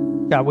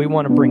 God, we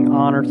want to bring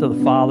honor to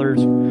the fathers.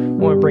 We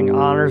want to bring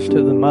honors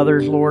to the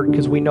mothers, Lord,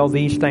 because we know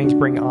these things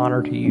bring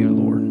honor to you,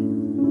 Lord.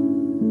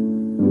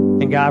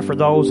 And God, for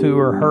those who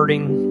are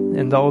hurting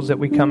and those that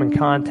we come in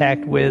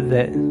contact with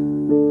that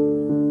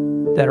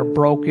are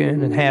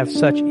broken and have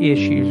such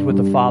issues with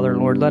the Father,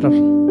 Lord, let us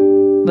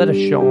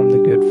show them the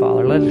good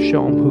Father. Let us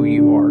show them who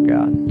you are,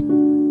 God.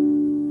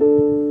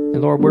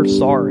 And Lord, we're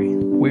sorry.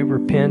 We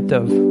repent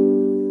of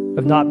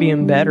not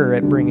being better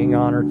at bringing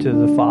honor to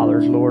the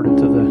fathers, Lord, and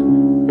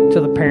to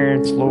the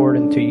parents, Lord,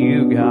 and to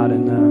you, God.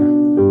 And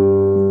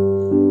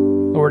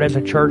Lord, as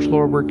a church,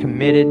 Lord, we're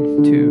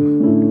committed to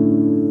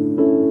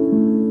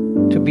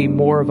be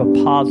more of a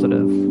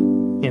positive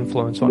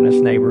influence on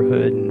this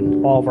neighborhood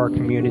and all of our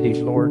communities,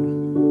 Lord,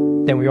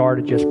 than we are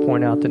to just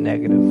point out the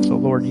negative. So,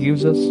 Lord,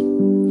 use us,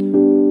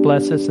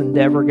 bless this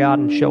endeavor, God,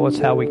 and show us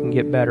how we can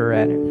get better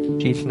at it. In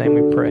Jesus' name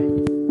we pray.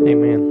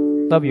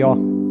 Amen. Love you all.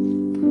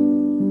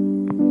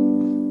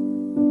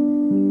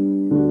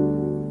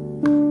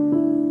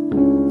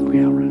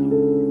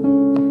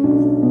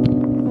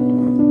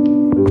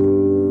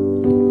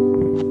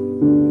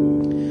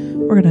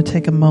 We're going to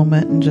take a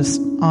moment and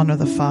just honor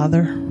the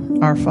Father,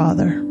 our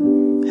Father,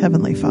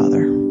 Heavenly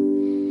Father.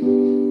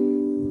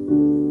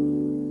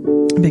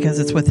 Because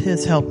it's with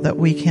His help that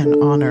we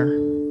can honor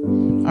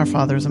our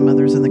fathers and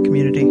mothers in the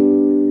community.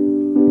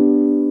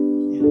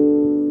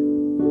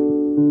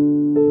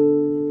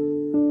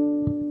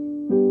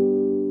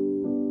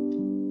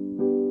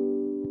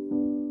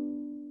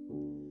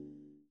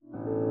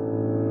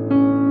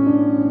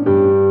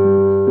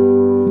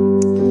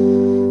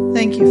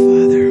 Thank you,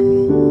 Father.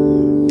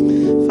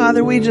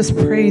 Father, we just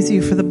praise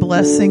you for the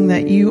blessing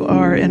that you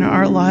are in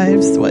our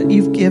lives, what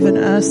you've given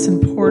us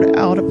and poured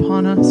out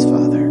upon us,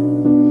 Father.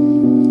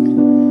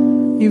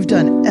 You've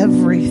done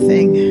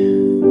everything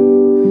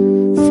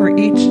for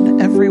each and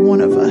every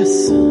one of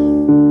us.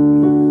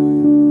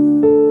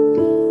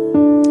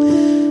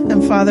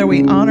 And Father,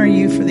 we honor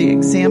you for the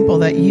example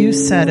that you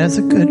set as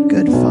a good,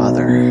 good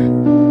Father.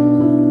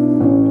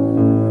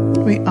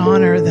 We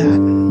honor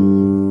that.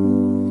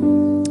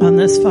 On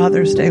this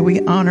Father's Day, we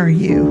honor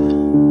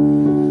you.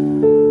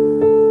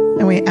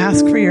 And we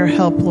ask for your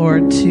help,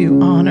 Lord,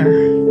 to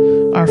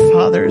honor our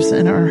fathers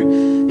in our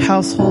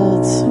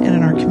households and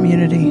in our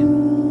community.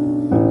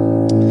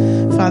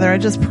 Father, I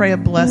just pray a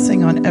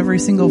blessing on every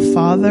single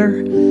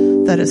father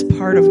that is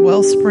part of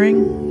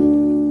Wellspring.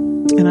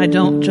 And I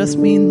don't just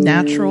mean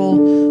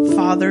natural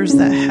fathers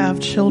that have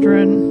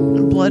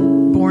children,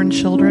 blood-born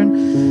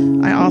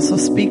children. I also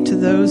speak to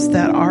those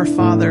that are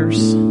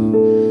fathers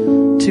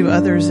to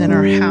others in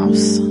our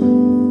house.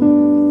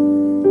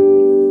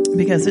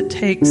 Because it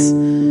takes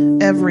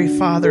every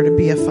father to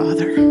be a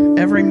father,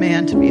 every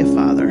man to be a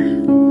father.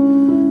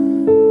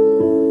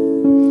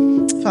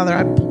 Father,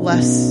 I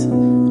bless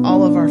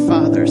all of our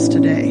fathers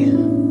today.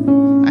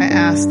 I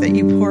ask that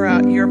you pour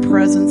out your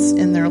presence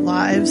in their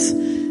lives,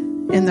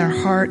 in their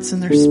hearts,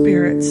 and their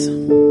spirits.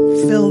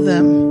 Fill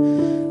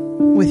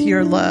them with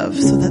your love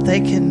so that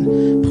they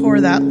can pour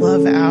that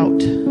love out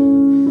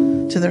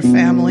to their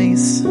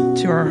families,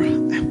 to our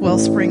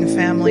Wellspring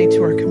family,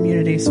 to our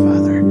communities,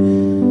 Father.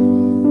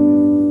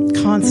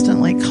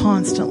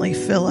 Constantly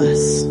fill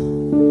us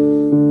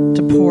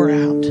to pour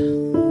out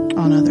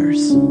on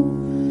others.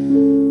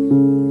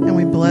 And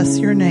we bless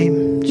your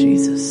name,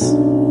 Jesus.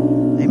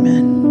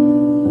 Amen.